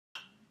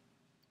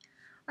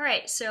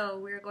Alright, so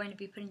we're going to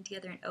be putting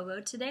together an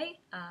oboe today.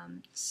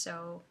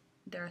 So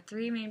there are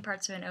three main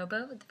parts of an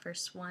oboe. The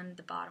first one,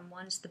 the bottom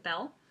one, is the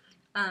bell.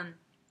 As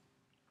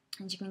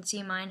you can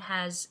see, mine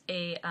has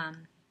a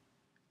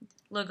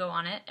logo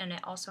on it, and it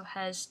also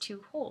has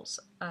two holes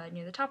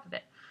near the top of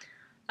it.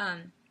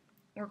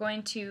 We're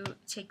going to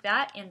take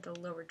that and the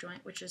lower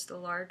joint, which is the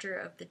larger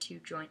of the two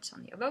joints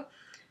on the oboe.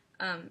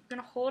 We're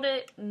going to hold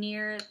it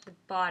near the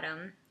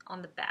bottom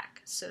on the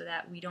back so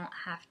that we don't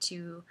have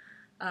to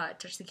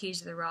touch the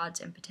keys of the rods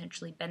and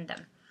potentially bend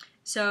them.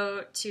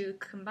 So to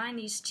combine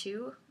these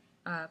two,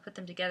 put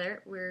them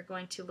together, we're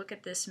going to look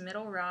at this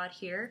middle rod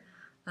here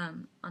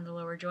on the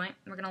lower joint.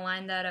 We're going to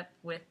line that up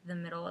with the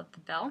middle of the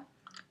bell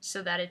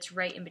so that it's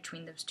right in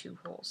between those two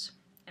holes.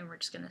 And we're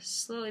just going to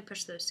slowly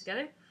push those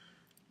together.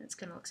 It's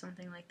going to look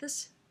something like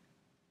this.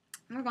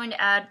 And we're going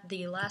to add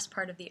the last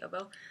part of the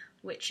oboe,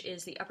 which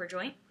is the upper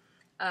joint.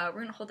 We're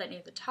going to hold that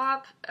near the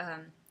top,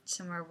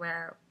 somewhere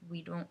where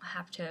we don't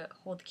have to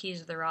hold the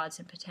keys of the rods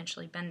and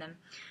potentially bend them.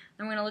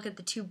 Then we're going to look at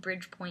the two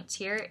bridge points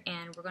here,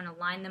 and we're going to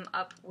line them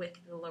up with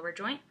the lower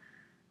joint.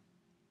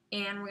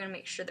 And we're going to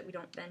make sure that we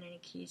don't bend any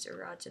keys or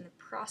rods in the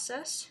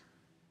process.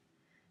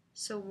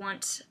 So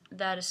once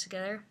that is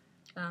together,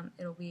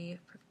 it'll be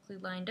perfectly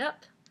lined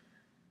up,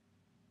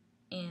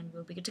 and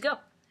we'll be good to go.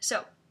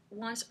 So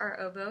once our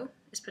oboe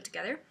is put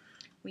together,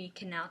 we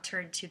can now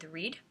turn to the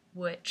reed,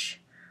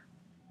 which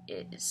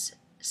is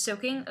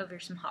soaking over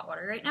some hot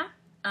water right now.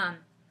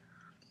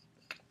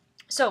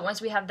 So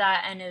once we have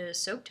that and it is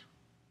soaked,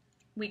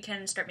 we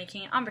can start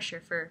making an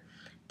embouchure for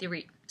the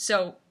reed.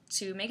 So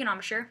to make an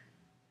embouchure,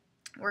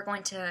 we're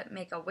going to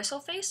make a whistle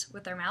face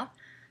with our mouth.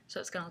 So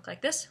it's going to look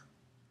like this.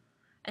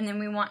 And then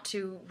we want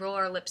to roll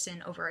our lips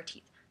in over our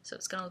teeth. So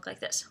it's going to look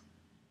like this.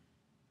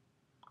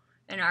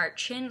 And our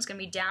chin is going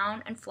to be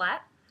down and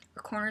flat.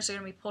 Our corners are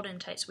going to be pulled in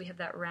tight so we have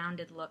that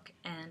rounded look,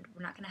 and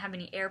we're not going to have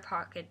any air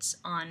pockets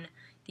on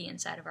the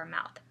inside of our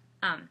mouth.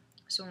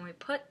 So when we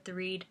put the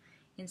reed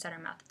inside our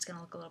mouth, it's going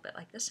to look a little bit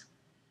like this.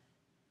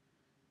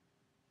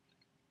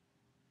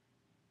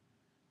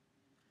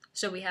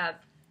 So we have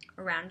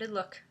a rounded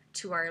look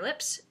to our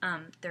lips.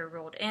 They're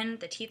rolled in.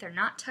 The teeth are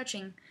not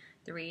touching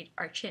the reed.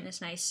 Our chin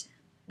is nice,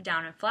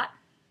 down and flat.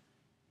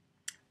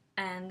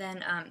 And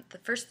then the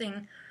first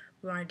thing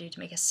we want to do to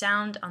make a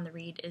sound on the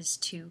reed is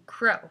to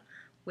crow,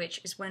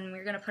 which is when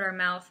we're going to put our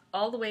mouth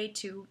all the way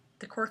to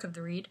the cork of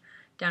the reed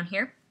down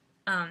here.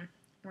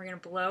 We're going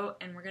to blow,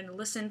 and we're going to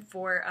listen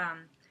for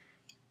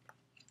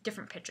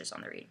different pitches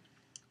on the reed.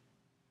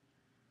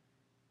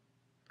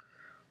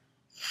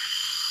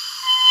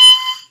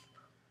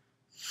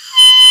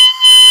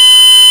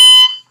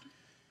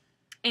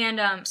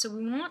 And so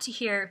we want to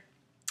hear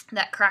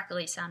that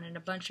crackly sound in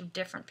a bunch of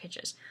different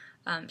pitches.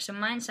 So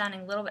mine's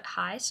sounding a little bit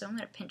high, so I'm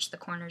going to pinch the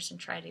corners and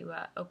try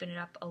to open it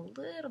up a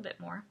little bit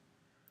more.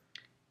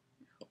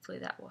 Hopefully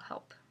that will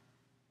help.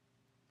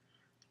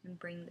 And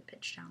bring the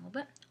pitch down a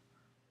little bit.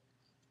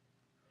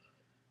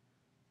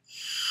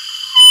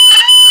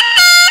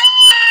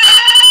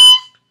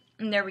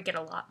 And there we get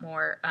a lot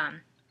more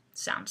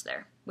sounds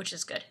there, which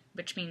is good,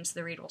 which means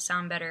the reed will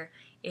sound better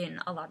in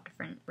a lot of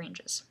different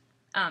ranges.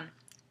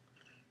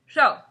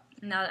 So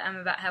now that I'm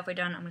about halfway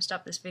done, I'm going to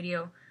stop this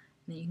video, and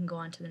then you can go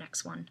on to the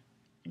next one,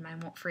 and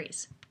mine won't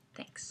freeze.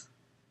 Thanks.